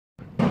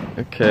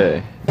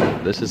Okay,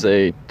 this is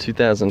a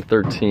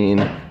 2013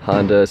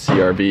 Honda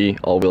CR-V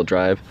all-wheel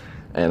drive,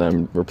 and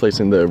I'm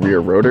replacing the rear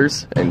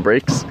rotors and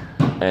brakes,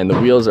 and the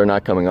wheels are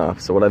not coming off.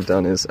 So what I've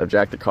done is I've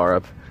jacked the car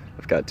up.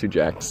 I've got two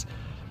jacks,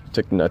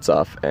 took the nuts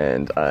off,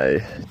 and I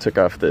took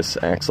off this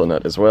axle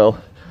nut as well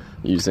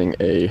using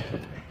a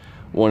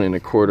 1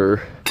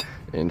 1/4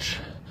 inch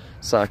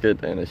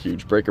socket and a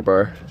huge breaker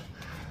bar.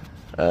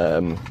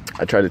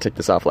 I tried to take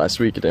this off last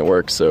week, it didn't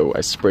work, so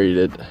I sprayed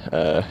it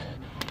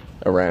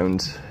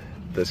around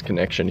this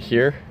connection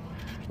here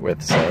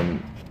with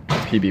some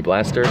PB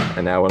Blaster,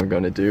 and now what I'm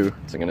going to do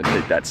is I'm going to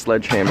take that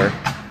sledgehammer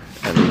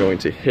and I'm going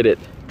to hit it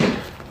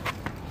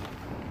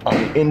on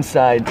the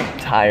inside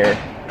tire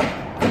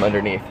from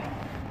underneath.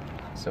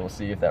 So we'll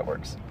see if that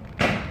works.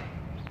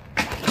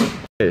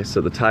 Okay, so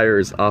the tire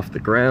is off the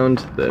ground,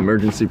 the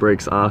emergency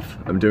brake's off.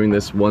 I'm doing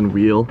this one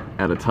wheel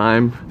at a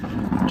time,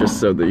 just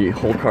so the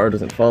whole car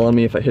doesn't fall on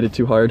me if I hit it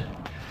too hard.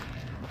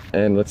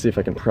 And let's see if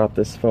I can prop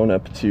this phone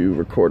up to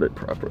record it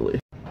properly.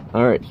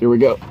 All right, here we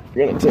go.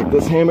 We're gonna take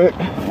this hammer.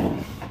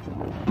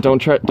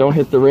 Don't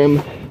hit the rim.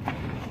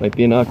 Might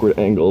be an awkward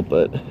angle,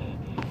 but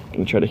I'm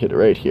gonna try to hit it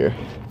right here.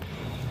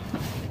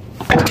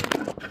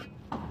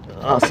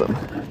 Awesome.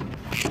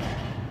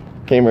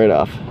 Came right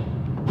off.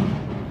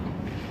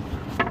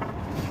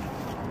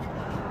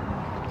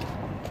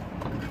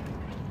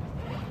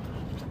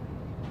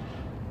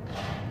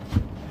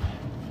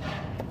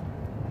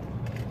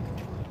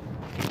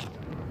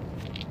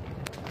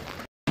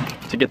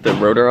 To get the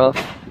rotor off,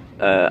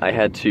 I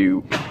had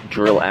to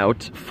drill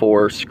out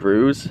 4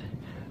 screws,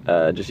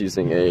 just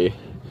using a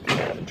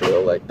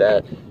drill like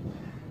that.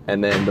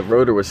 And then the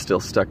rotor was still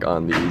stuck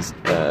on these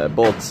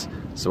bolts.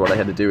 So what I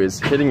had to do is,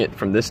 hitting it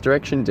from this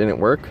direction didn't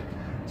work.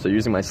 So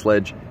using my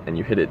sledge, and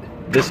you hit it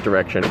this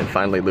direction, and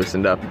finally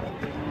loosened up.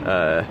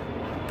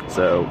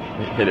 So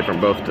hit it from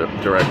both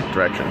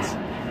directions.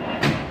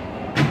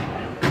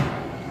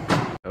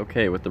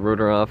 Okay, with the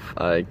rotor off,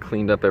 I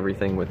cleaned up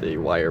everything with a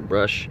wire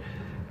brush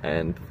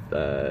and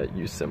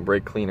used some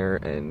brake cleaner,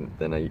 and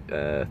then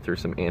I threw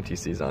some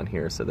anti-seize on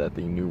here so that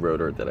the new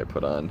rotor that I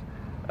put on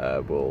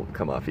will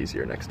come off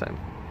easier next time.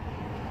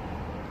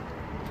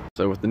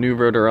 So with the new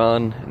rotor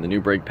on and the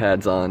new brake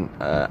pads on,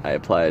 I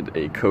applied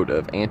a coat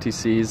of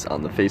anti-seize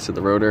on the face of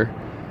the rotor,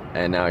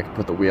 and now I can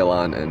put the wheel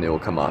on and it will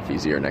come off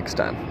easier next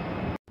time.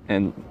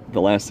 And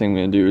the last thing I'm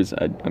going to do is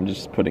I'm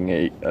just putting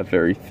a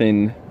very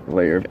thin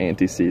layer of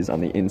anti-seize on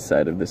the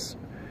inside of this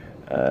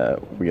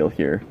wheel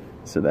here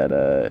so that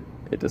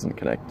it doesn't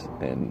connect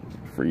and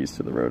freeze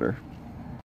to the rotor.